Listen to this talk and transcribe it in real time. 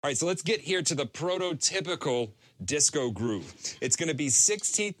All right, so let's get here to the prototypical disco groove. It's going to be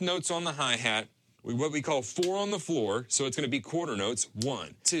 16th notes on the hi-hat, what we call 4 on the floor, so it's going to be quarter notes.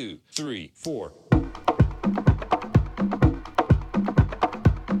 1, 2, 3, 4.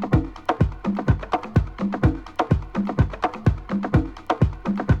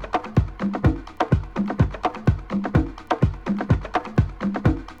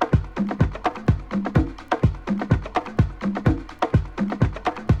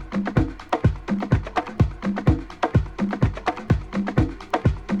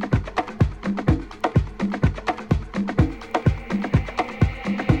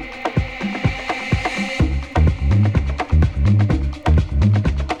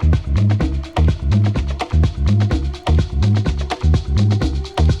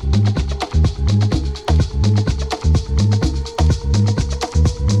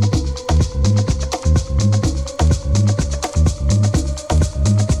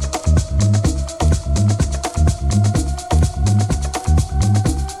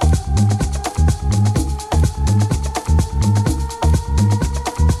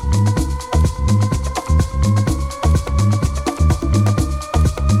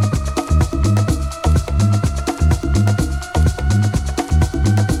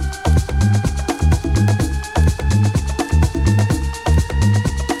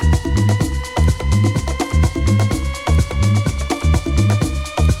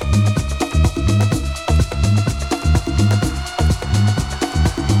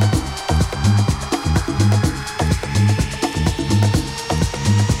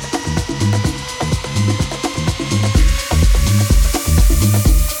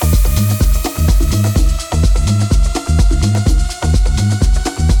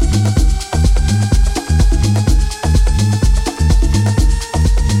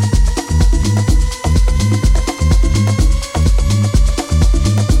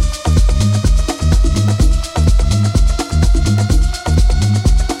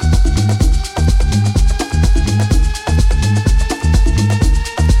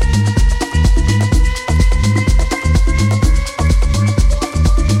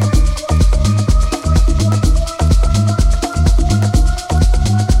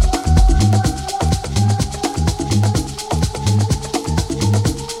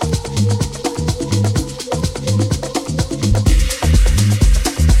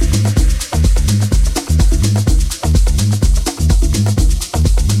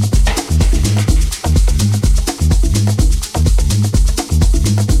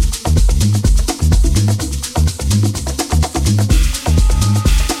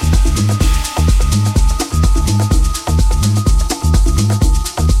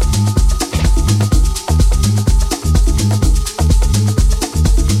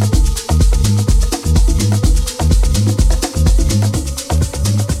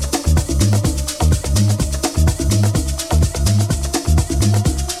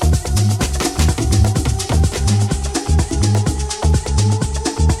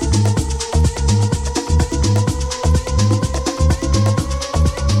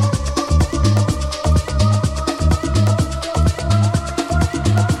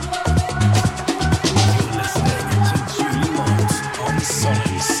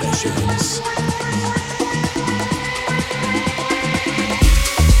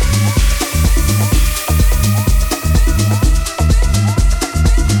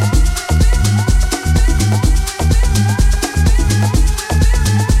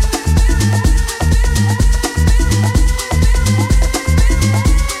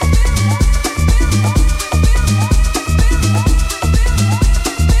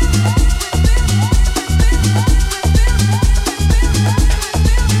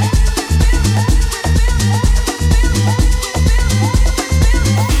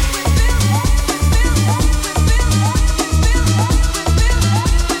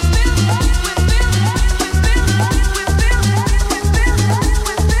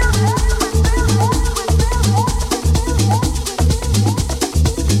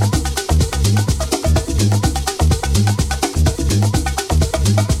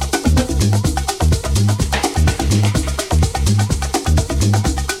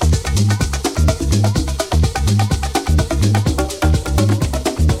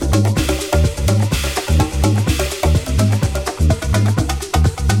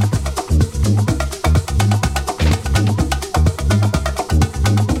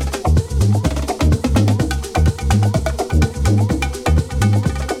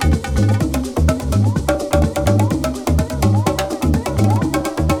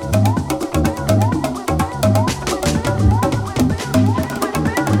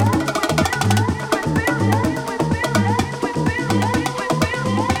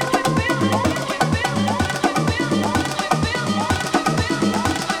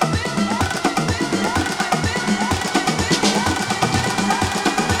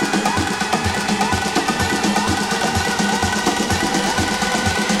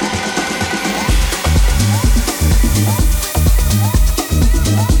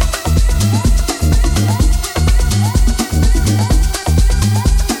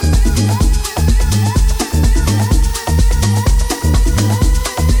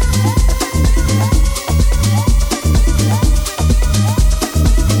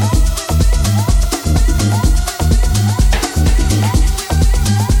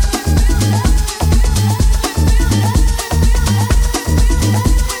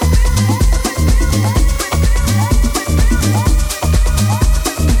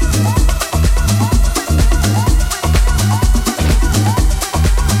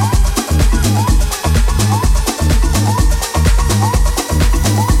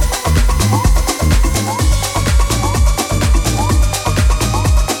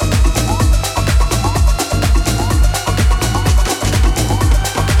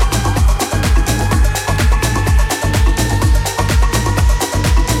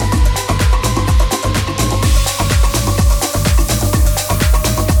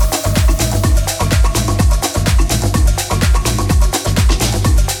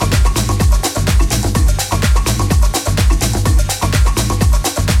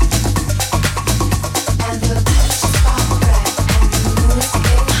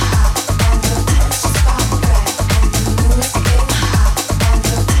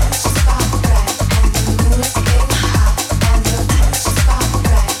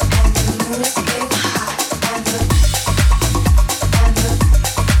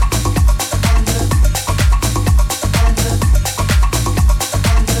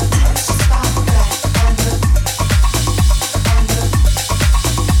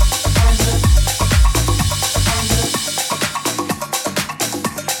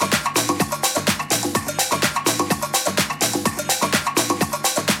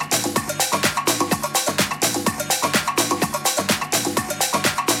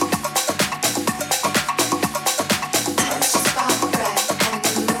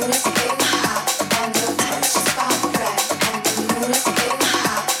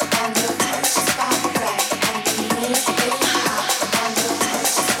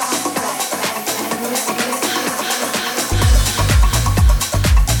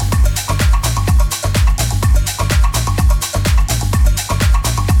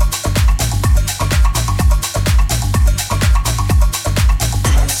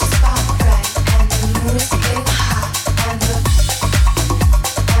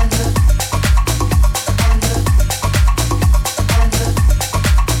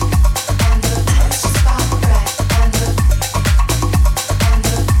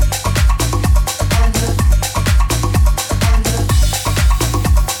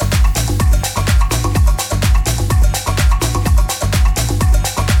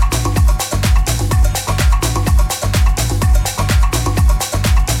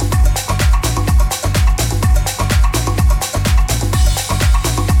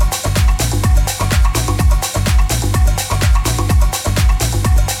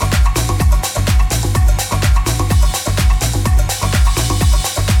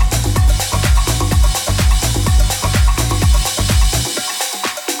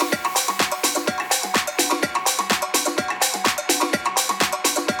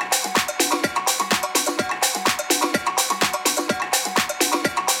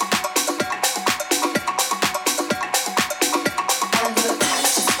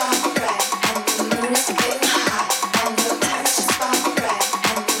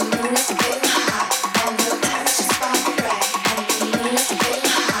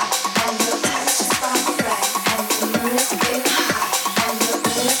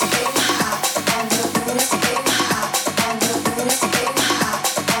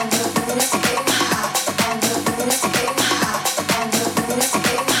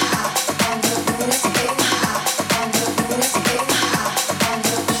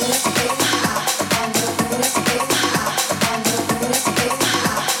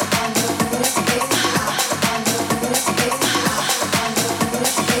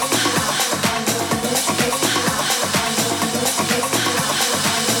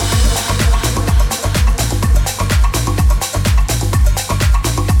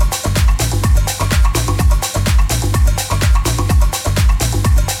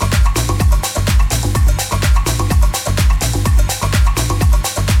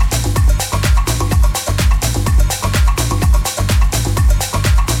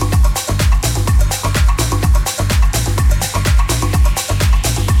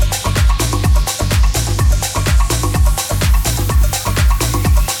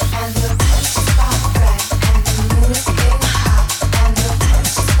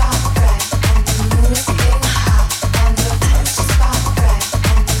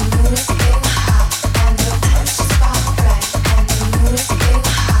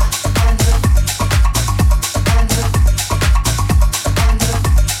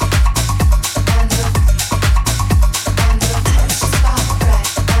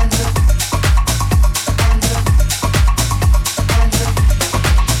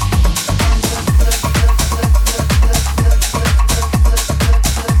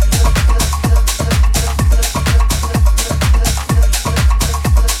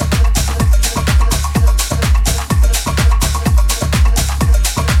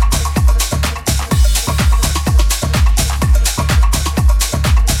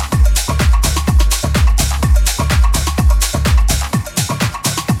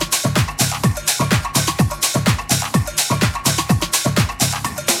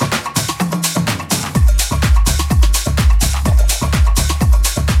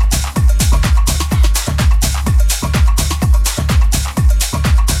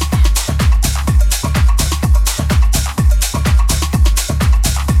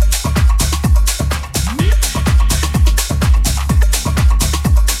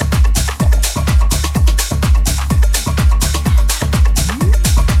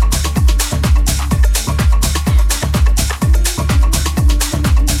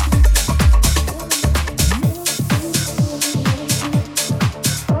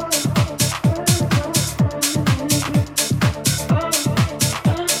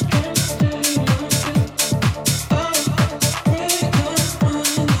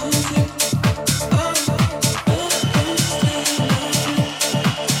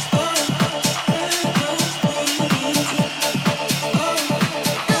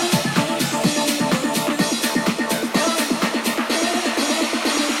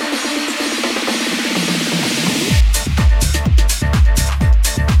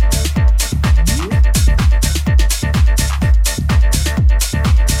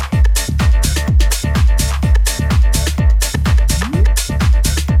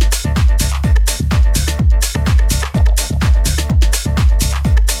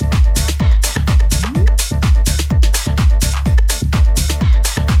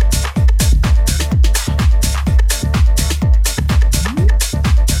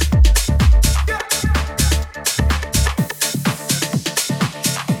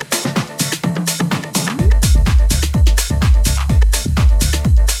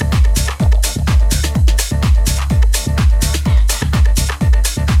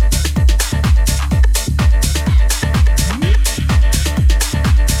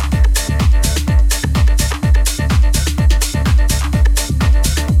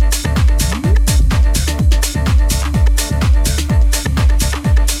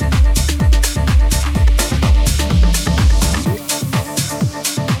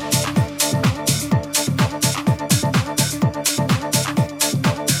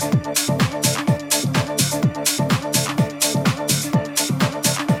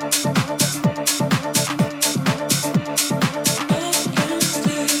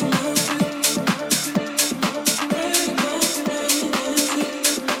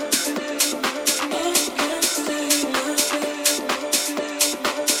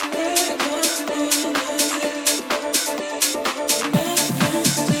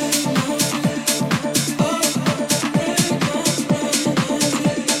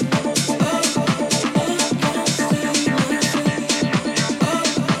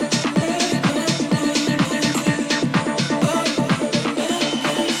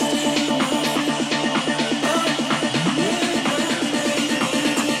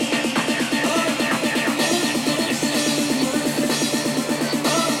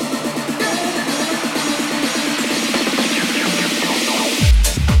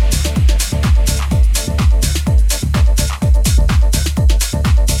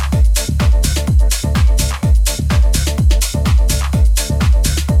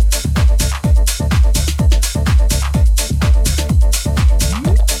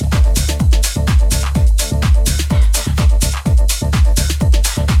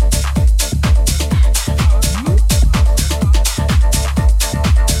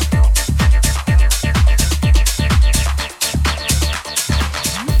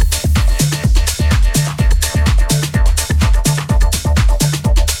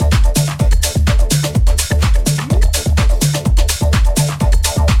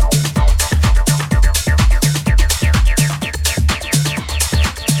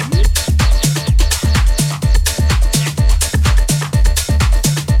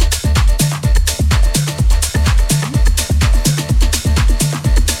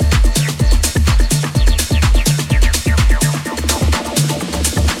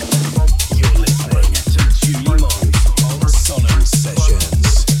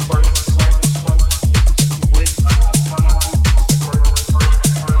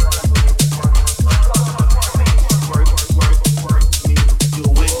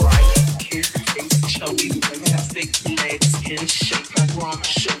 drum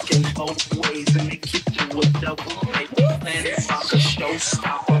shaking both ways and it kick you a double play. Planet rocker,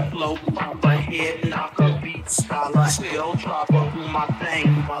 showstopper, flow bumper, head knocker, beat scholar, still dropper, do my thing,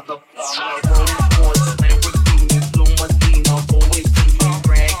 motherfucker. Rolls Royce, Lamborghini, Blue Medina, always see me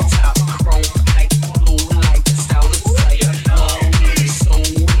rag top, chrome like blue light, style is fire. So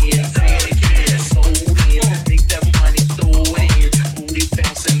in, say it again, so in, make that money throw it in, booty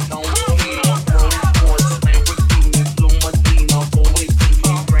bouncing on me. Rolls Royce, Lamborghini, Blue Medina, always see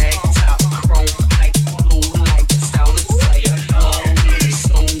me rag top, chrome like blue light, style is fire.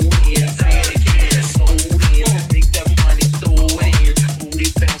 So in, say it again, so in, make that money throw it in, booty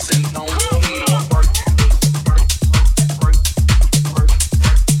bouncing on me. Work, work, work, work, work, work,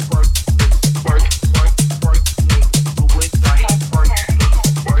 work, work, work, do it right. Work, work,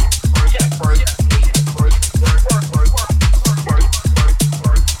 work, work, work, work, work, work,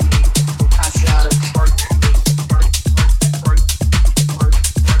 work. I gotta work, work, work, work, work, work,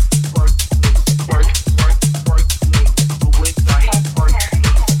 work, work, do it right.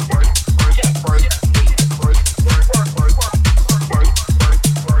 Work, work, work, work, work, work, work, work,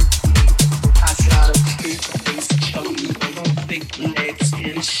 work. I gotta big face, chubby, big legs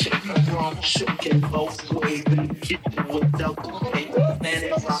in shape, drum shaking both ways and get you a double take.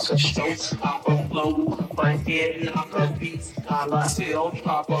 Planet rocker, showstopper, flow up, head knocker, beat scholar, still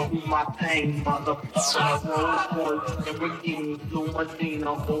dropper, do my thing, motherfucker. Rolls Royce, Lamborghini, Blue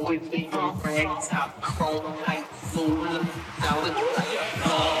Medina, always be your rag top, chrome tight, blue, now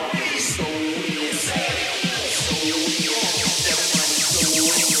it's so weird, so weird, that money so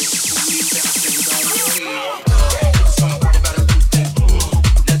weird, we bouncing on me. Somebody better do that,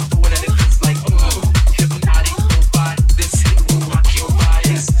 let's do it and it feels like, hypnotic, your body, this hit will rock your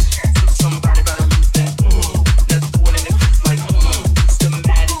body. Somebody better do that, let's do it and it feels like,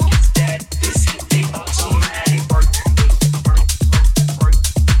 systematic, it's that, this hit, they automatic, work, work, work, work,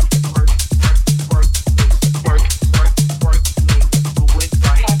 work, work, work, work, do it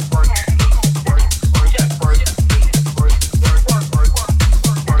right, work, work, work, work, work, work,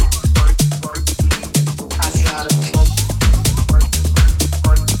 work, work, work, work. I gotta work, work,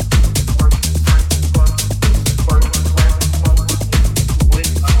 work, work, work, work, work, do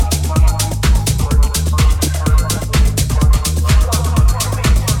it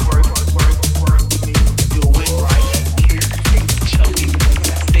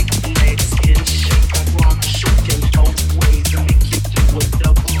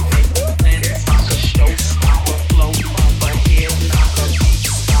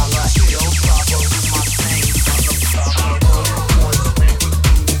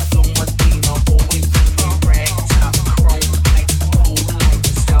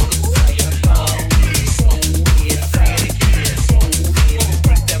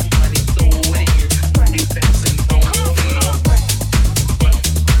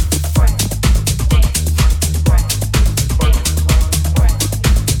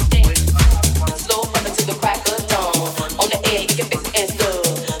slow running to the crack of dawn. On the air, you can fix it and stuff.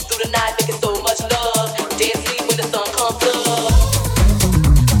 Through the night, making so much love. Dead sleep when the sun comes up.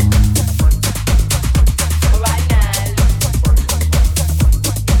 Right now,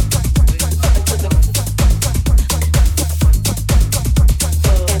 into the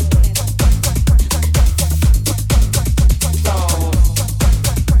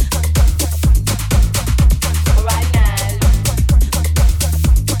right now,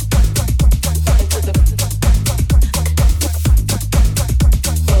 into the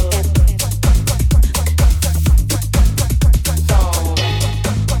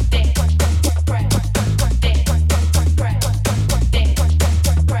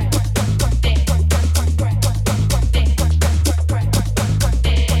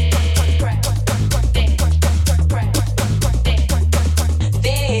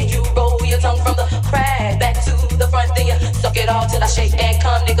Then you roll your tongue from the crack back to the front. Then you suck it all till I shake and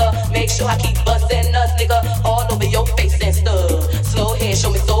come, nigga. Make sure I keep bustin' nuts, nigga, all over your face and stuff. Slow head, show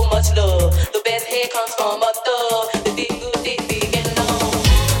me so much love. The best head comes from a thug. The dick good, dick big and long.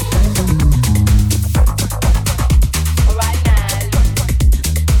 Right now,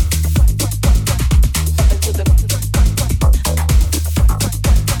 into the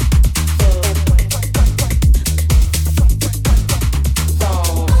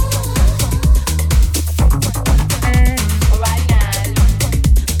right now,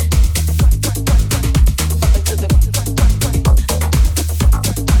 into the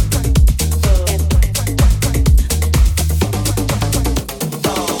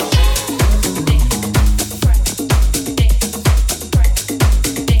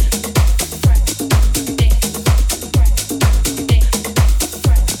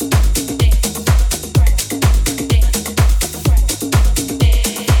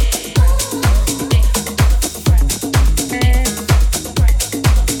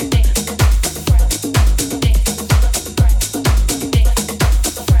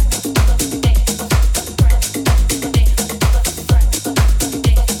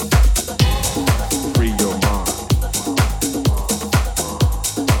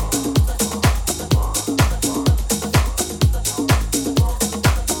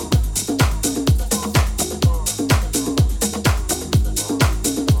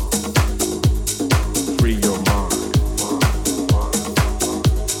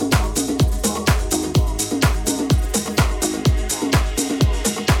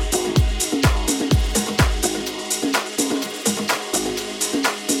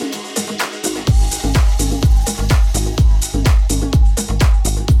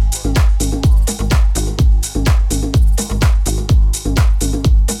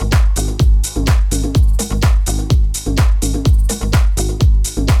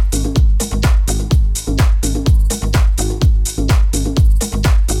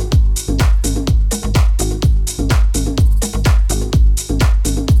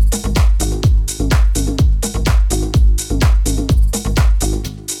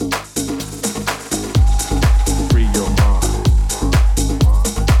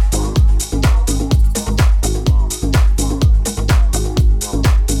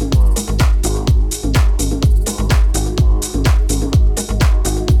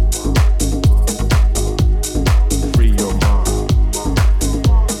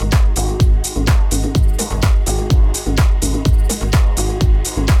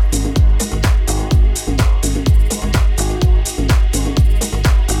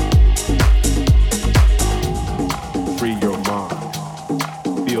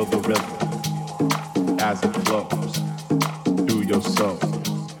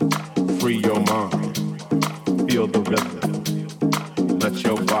Let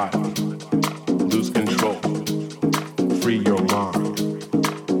your body lose control. Free your mind.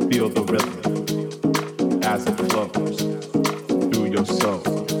 Feel the rhythm as it flows through your soul.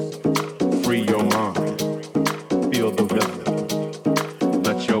 Free your mind. Feel the rhythm.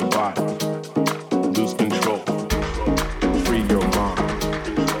 Let your body lose control. Free your mind.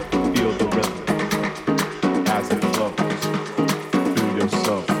 Feel the rhythm as it flows through your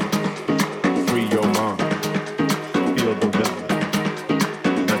soul. Free your mind. Feel the rhythm.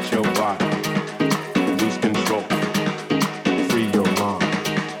 Let your body lose control. Free your mind.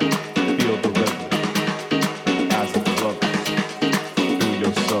 Feel the rhythm as it flows through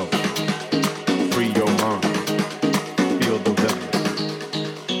your soul. Free your mind. Feel the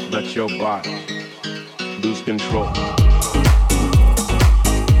rhythm. Let your body lose control.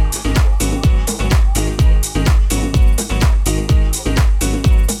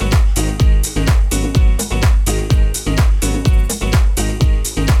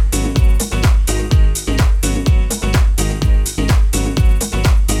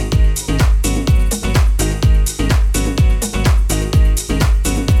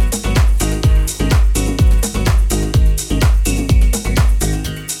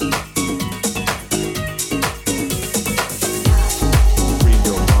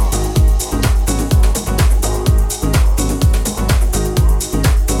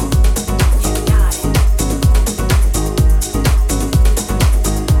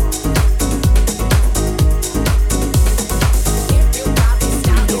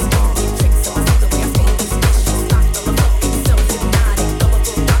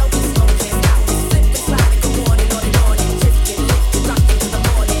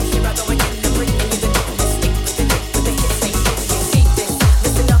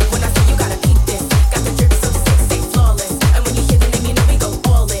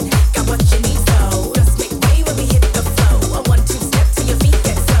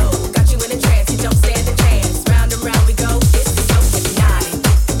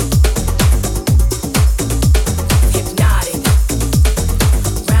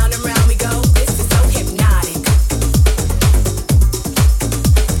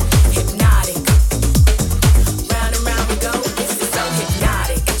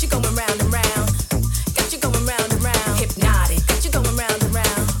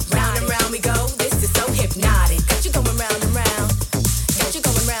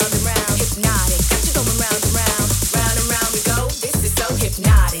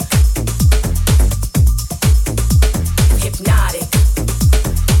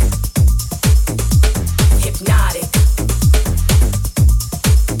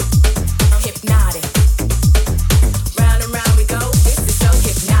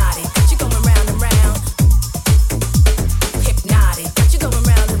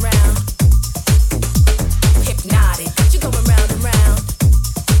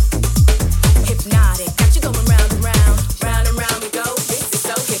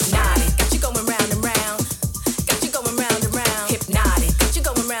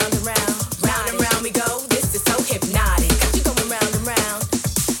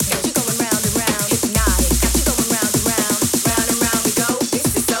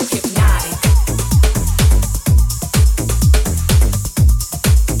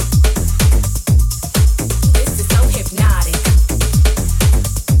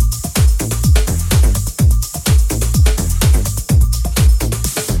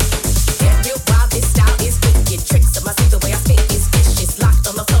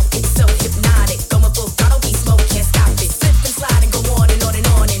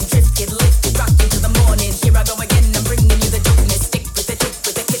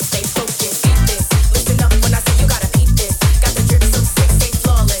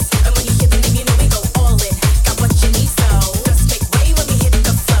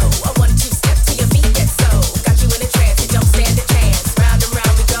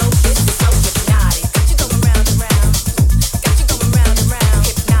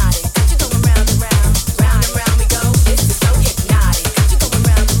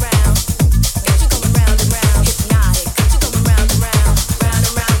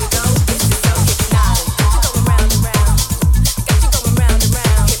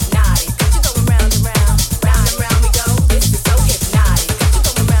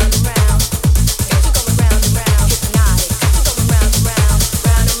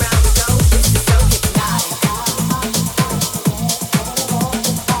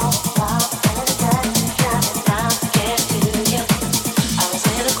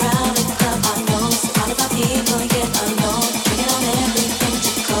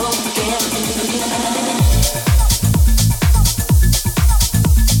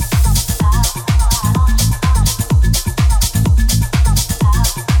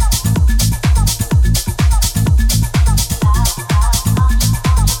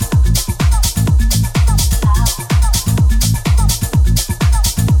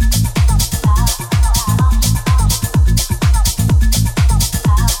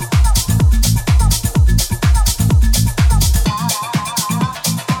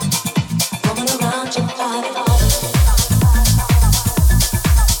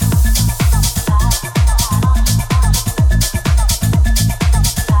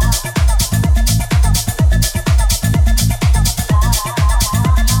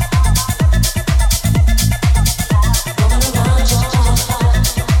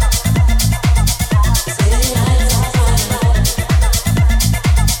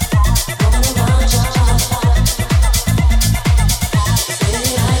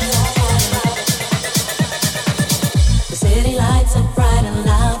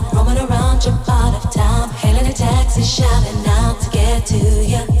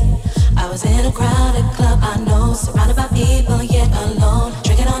 ya. I was in a crowded club, I know, surrounded by people yet alone,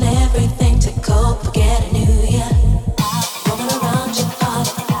 drinking on everything to cope, forget I knew ya. Roaming around your heart,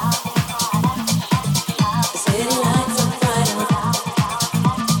 the city lights are bright.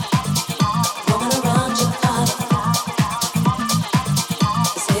 Roaming around your heart,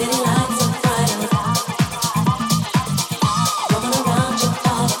 the city lights are bright. Roaming around your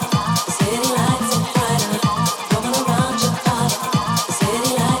heart, the city lights are bright. Roaming around your heart, the city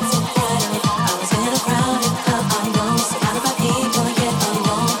lights are bright. I was in a crowded club, I know, surrounded by people yet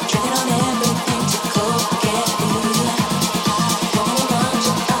alone, drinking on everything to cope, forget I knew ya. Roaming around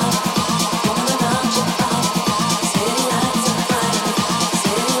your heart, roaming around your heart, the city lights are bright. The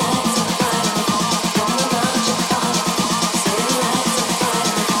city lights are bright. Roaming around your heart, the city lights are bright. The city lights are bright. Roaming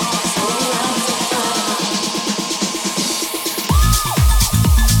around your heart,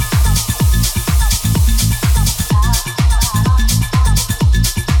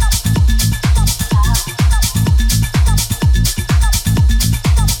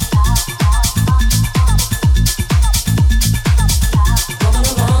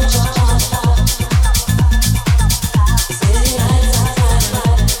 city lights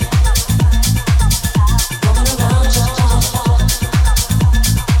are bright. Roaming around your heart, the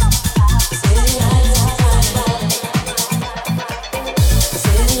city lights are bright. The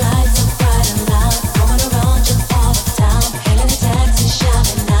city lights are bright and loud, roaming around your heart of town, hailing a taxi,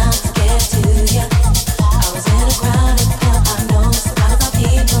 shouting out to get to ya. I was in a crowded club, I know, surrounded by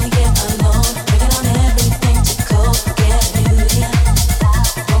people yet alone, drinking on everything to cope, forget I knew ya.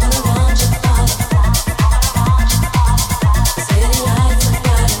 Roaming around your heart, the city lights are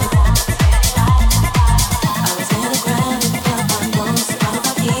bright. I was in a crowded club, I know, surrounded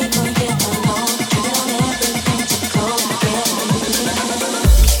by people yet alone, drinking on everything to cope, forget I knew ya.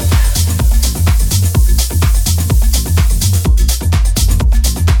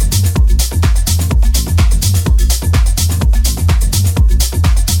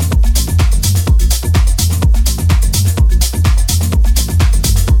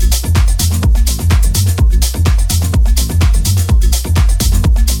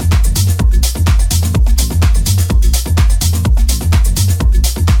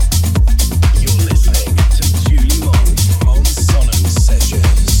 You're listening to Julie Mont on Sonnen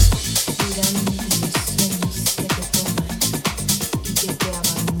Sessions. Durante los sueños que te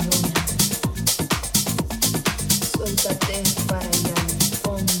toman y que te abandonan,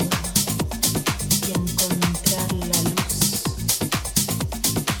 suéltate para ir al fondo y encontrar la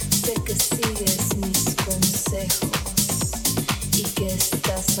luz. Sé que sigues mis consejos y que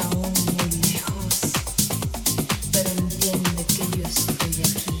estás aún muy lejos, pero entiende que yo estoy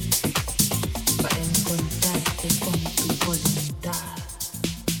aquí para encontrarte con tu voluntad.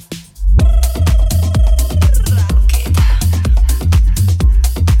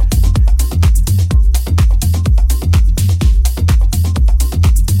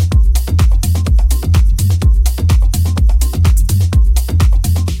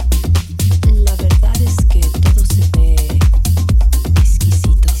 La verdad es que todo se ve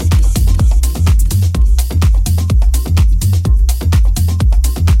exquisito, exquisito.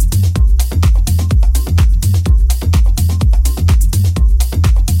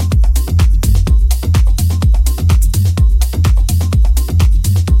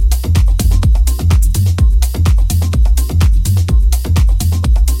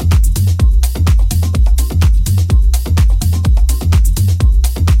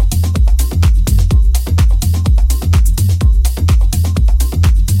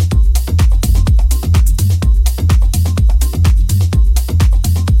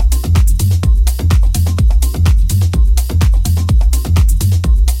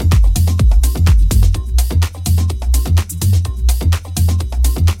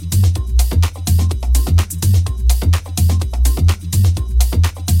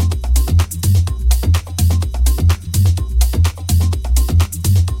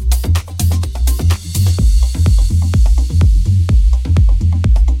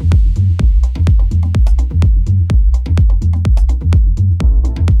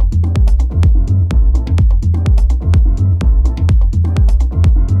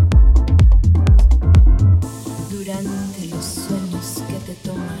 Durante los sueños que te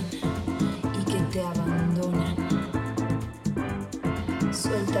toman y que te abandonan,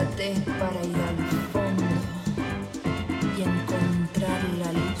 suéltate para ir al fondo y encontrar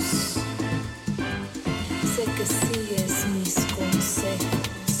la luz. Sé que sigues mis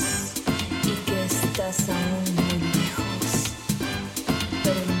consejos y que estás aún muy lejos,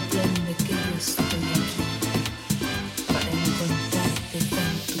 pero entiende que yo estoy aquí para encontrarte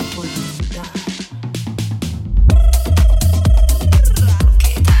con tu voluntad.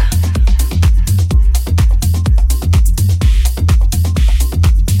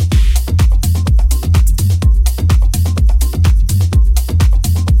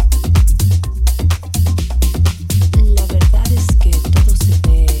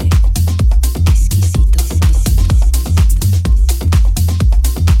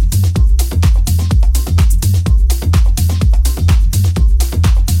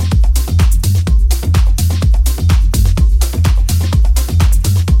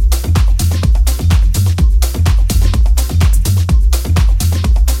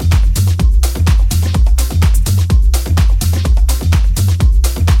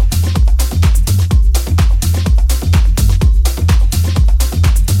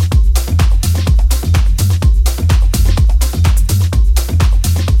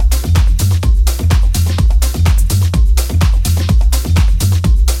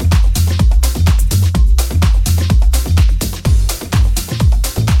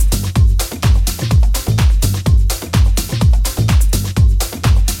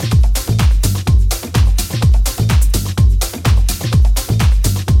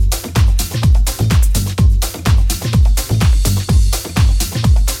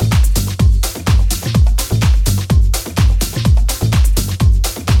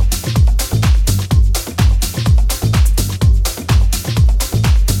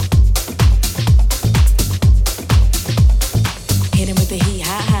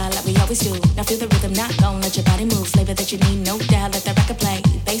 let your body move. Flavor that you need, no doubt. Let the record play.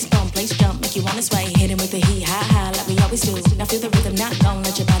 Bass bump, place jump, make you wanna sway. Hit him with the heat, high, high, like we always do. Now feel the rhythm, not long.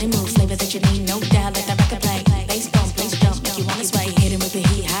 Let your body move. Flavor that you need, no doubt. Let the record play. Bass bump, place jump, make you wanna sway. Hit him with the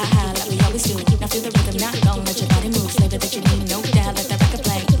heat, high, high, like we always do. Now feel the rhythm, not long. Let your body move. Flavor that you need, no doubt. Let the record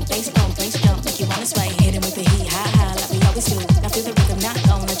play. Bass bump, place jump, make you wanna sway. Hit him with the heat, high, high, like we always do. Now feel the rhythm, not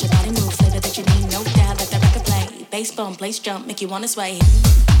long. Let your body move. Flavor that you need, no doubt. Let the record play. Bass bump, place jump, make you wanna sway.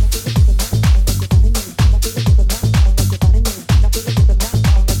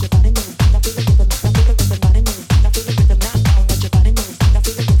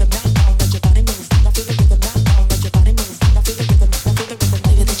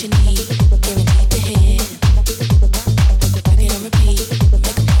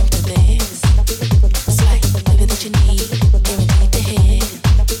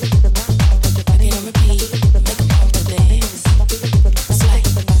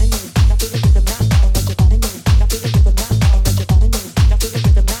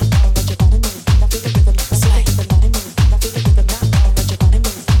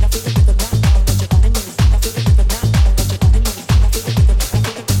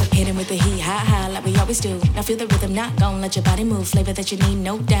 Not gon' let your body move. Flavor that you need,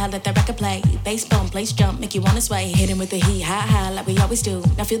 no doubt. Let the record play. Bass bump, place jump, make you wanna sway. Hit him with the heat, high, high, like we always do.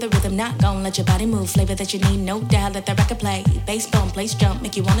 Now feel the rhythm, not gon' let your body move. Flavor that you need, no doubt. Let the record play. Bass bump, place jump,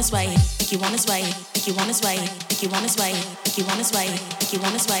 make you wanna sway. Make you wanna sway. Make you wanna sway. Make you wanna sway. Make you wanna sway. Make you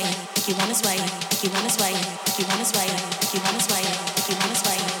wanna sway. Make you wanna sway. Make you wanna sway. Make you wanna sway. Make you wanna sway. Make you wanna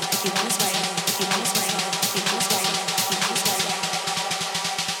sway. Make you wanna sway. Make you wanna sway. Make you wanna sway.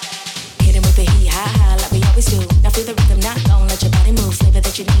 Hit him with the heat, high, high, like we always do. Now feel the rhythm, not gon' let your body move. Flavor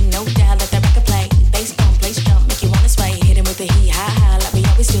that you need, no doubt. Let the record play. Bass bump, place jump, make you wanna sway. Hit him with the heat, high, high, like we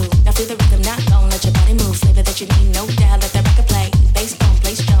always do. Now feel the rhythm, not gon' let your body move. Flavor that you need, no doubt. Let the record play. Bass bump,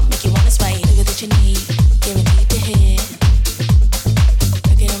 place jump, make you wanna sway. Flavor that you need, guaranteed to hit.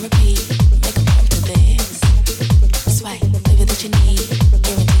 Record on repeat, make 'em pump to this. Sway. Flavor that you need,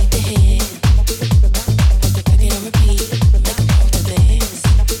 guaranteed to hit. Record on repeat, make 'em pump to this.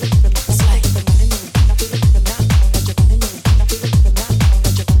 Sway.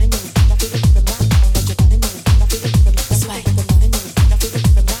 Sway.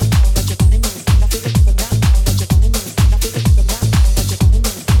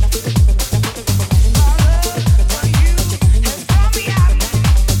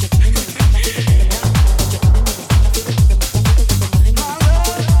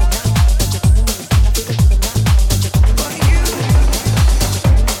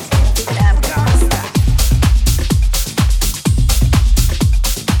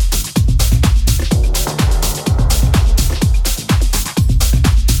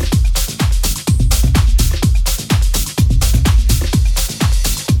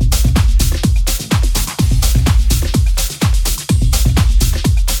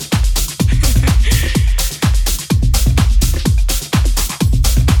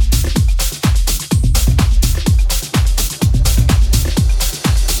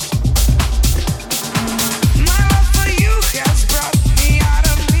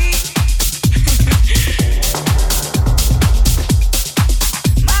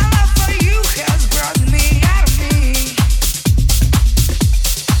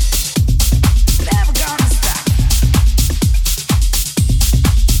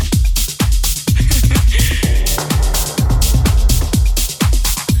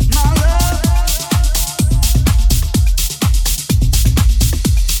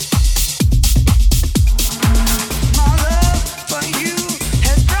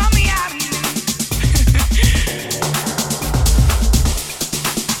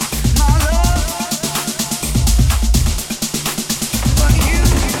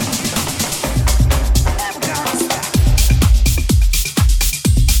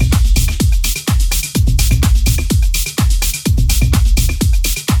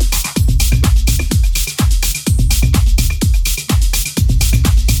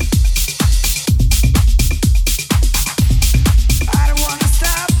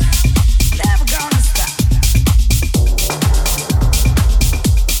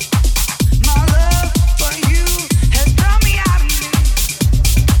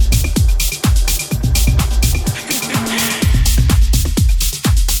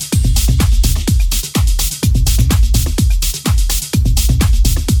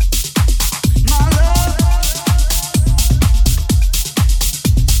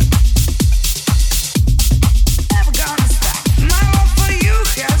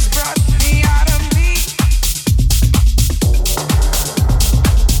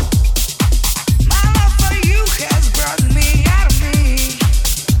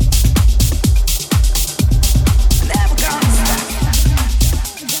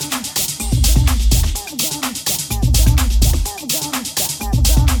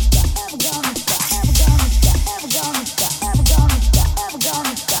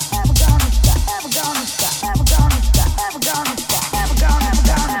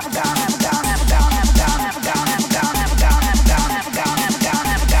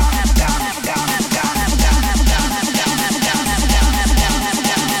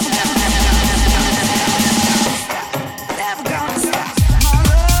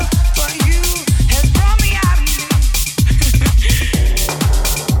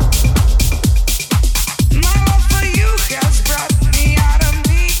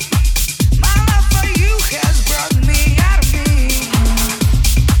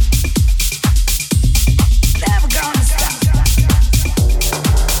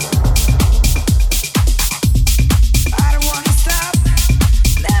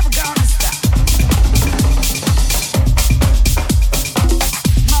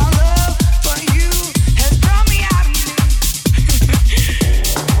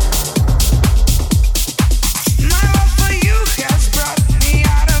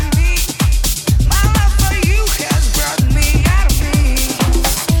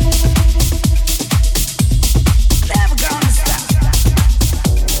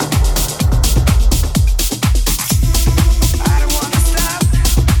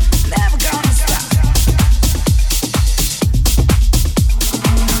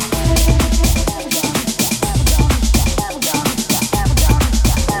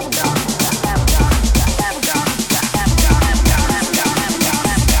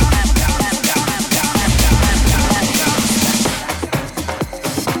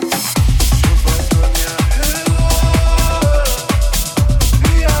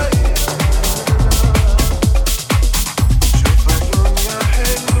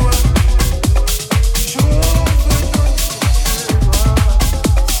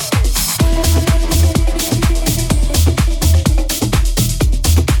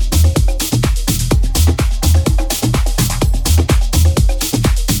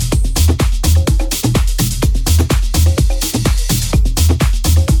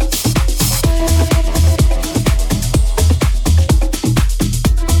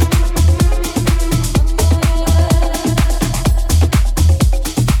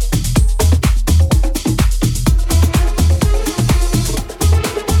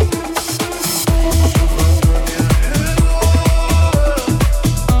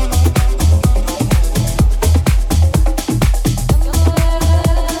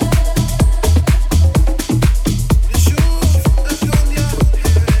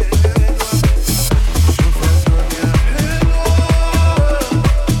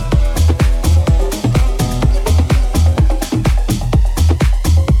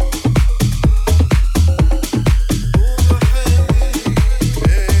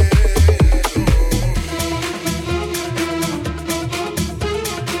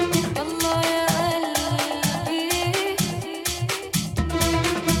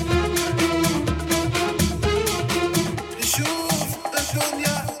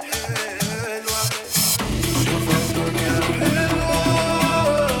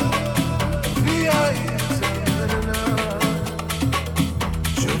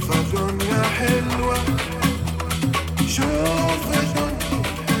 دنيا حلوة شوف الدنيا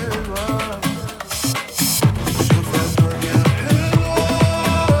حلوة شوف الدنيا حلوة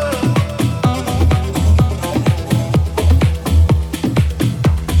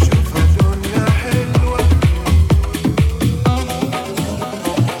شوف الدنيا حلوة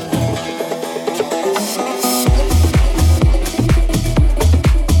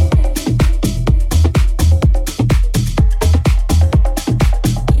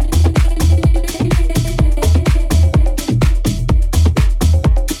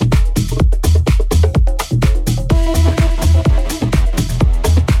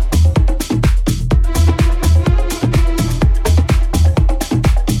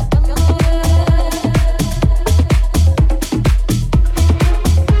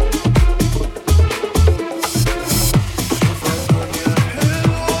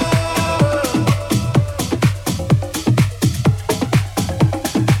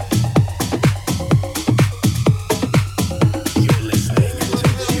You're listening to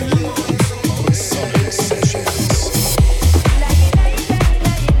Julie Mont on Sonic Sessions.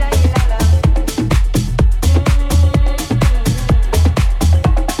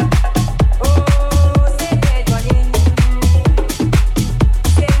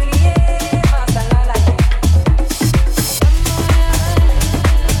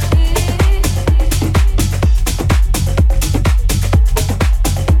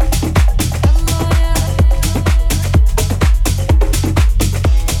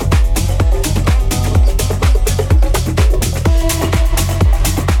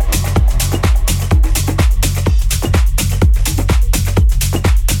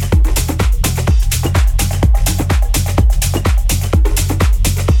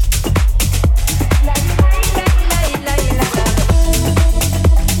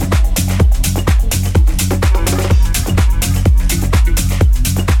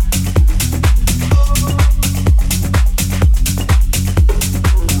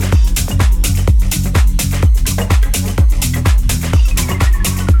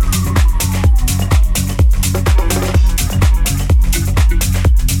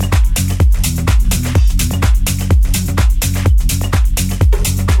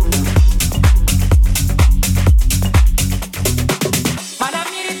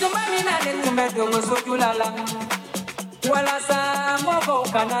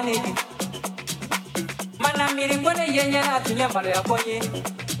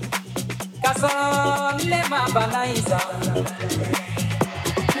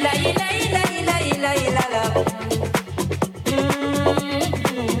 La